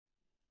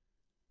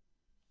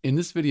In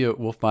this video,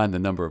 we'll find the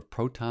number of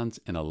protons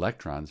and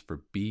electrons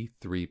for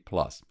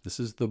B3+. This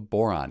is the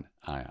boron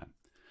ion.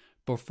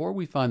 Before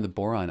we find the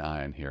boron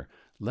ion here,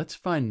 let's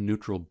find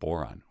neutral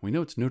boron. We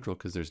know it's neutral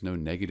because there's no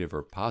negative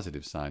or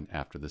positive sign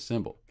after the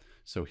symbol.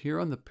 So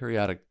here on the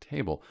periodic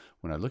table,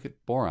 when I look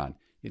at boron,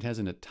 it has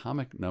an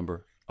atomic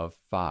number of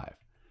 5.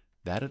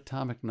 That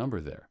atomic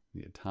number there,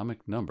 the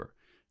atomic number,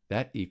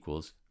 that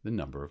equals the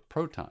number of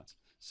protons.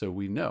 So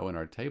we know in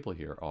our table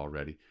here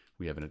already,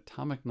 we have an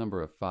atomic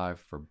number of 5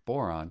 for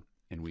boron,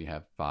 and we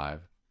have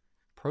 5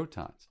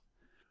 protons.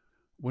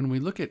 When we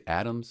look at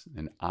atoms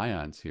and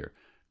ions here,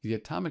 the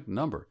atomic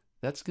number,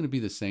 that's going to be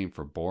the same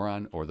for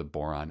boron or the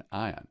boron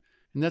ion.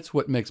 And that's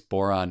what makes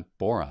boron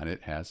boron.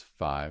 It has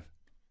 5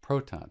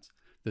 protons.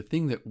 The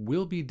thing that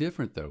will be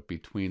different, though,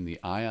 between the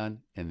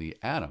ion and the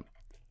atom,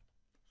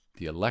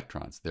 the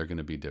electrons, they're going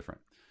to be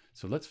different.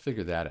 So let's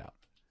figure that out.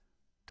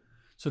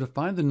 So to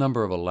find the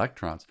number of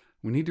electrons,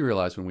 we need to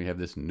realize when we have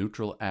this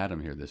neutral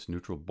atom here, this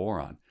neutral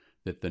boron,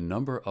 that the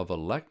number of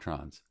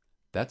electrons,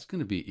 that's going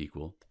to be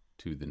equal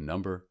to the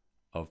number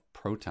of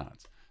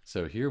protons.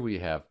 So here we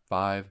have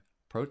 5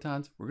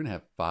 protons. We're going to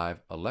have 5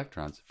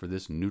 electrons for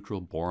this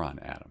neutral boron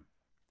atom.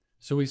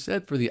 So we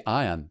said for the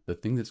ion, the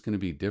thing that's going to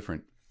be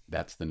different,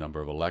 that's the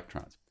number of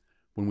electrons.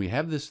 When we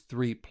have this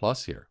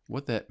 3+ here,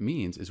 what that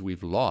means is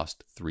we've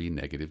lost 3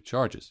 negative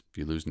charges. If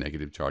you lose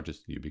negative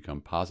charges, you become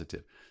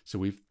positive. So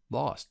we've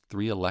lost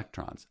 3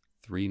 electrons,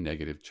 3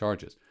 negative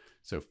charges.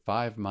 So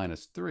 5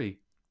 minus 3,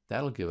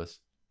 that'll give us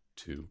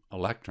 2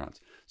 electrons.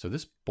 So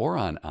this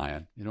boron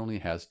ion, it only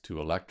has 2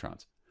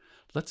 electrons.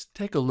 Let's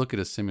take a look at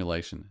a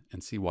simulation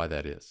and see why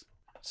that is.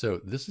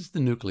 So this is the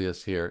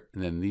nucleus here,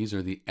 and then these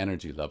are the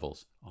energy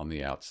levels on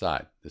the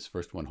outside. This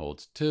first one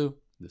holds 2.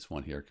 This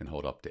one here can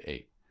hold up to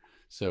 8.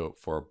 So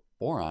for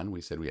boron,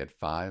 we said we had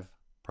 5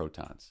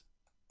 protons.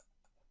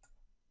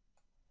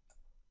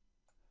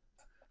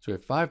 So we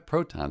have 5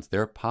 protons,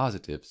 they're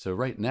positive. So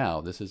right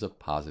now, this is a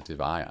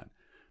positive ion.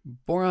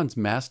 Boron's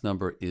mass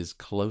number is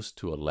close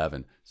to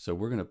 11. So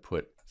we're going to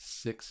put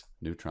 6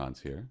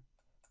 neutrons here,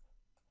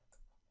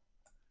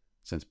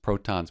 since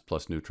protons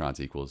plus neutrons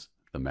equals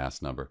the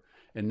mass number.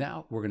 And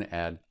now we're going to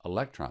add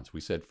electrons.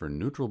 We said for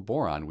neutral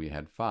boron, we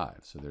had 5.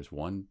 So there's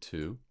 1,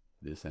 2.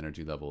 This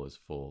energy level is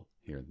full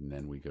here. And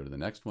then we go to the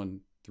next one,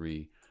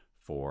 3,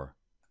 4,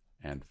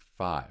 and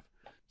 5.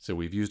 So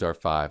we've used our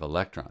 5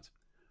 electrons.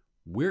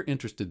 We're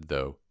interested,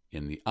 though,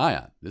 in the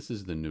ion. This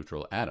is the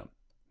neutral atom.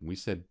 We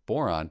said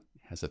boron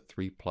has a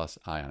 3+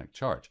 ionic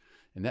charge.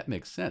 And that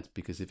makes sense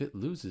because if it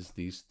loses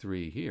these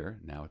 3 here,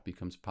 now it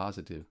becomes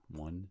positive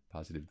 1,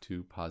 positive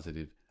 2,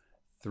 positive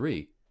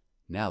 3.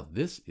 Now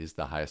this is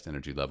the highest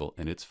energy level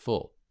and it's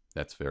full.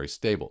 That's very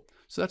stable.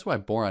 So that's why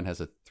boron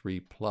has a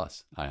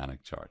 3+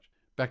 ionic charge.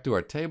 Back to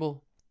our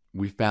table,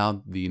 we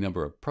found the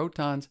number of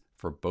protons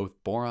for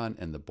both boron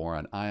and the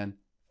boron ion,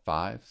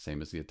 5,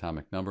 same as the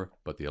atomic number,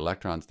 but the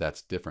electrons,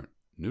 that's different.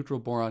 Neutral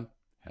boron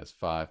has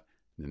 5,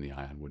 and then the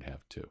ion would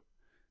have 2.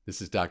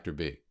 This is Dr.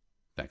 B.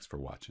 Thanks for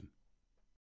watching.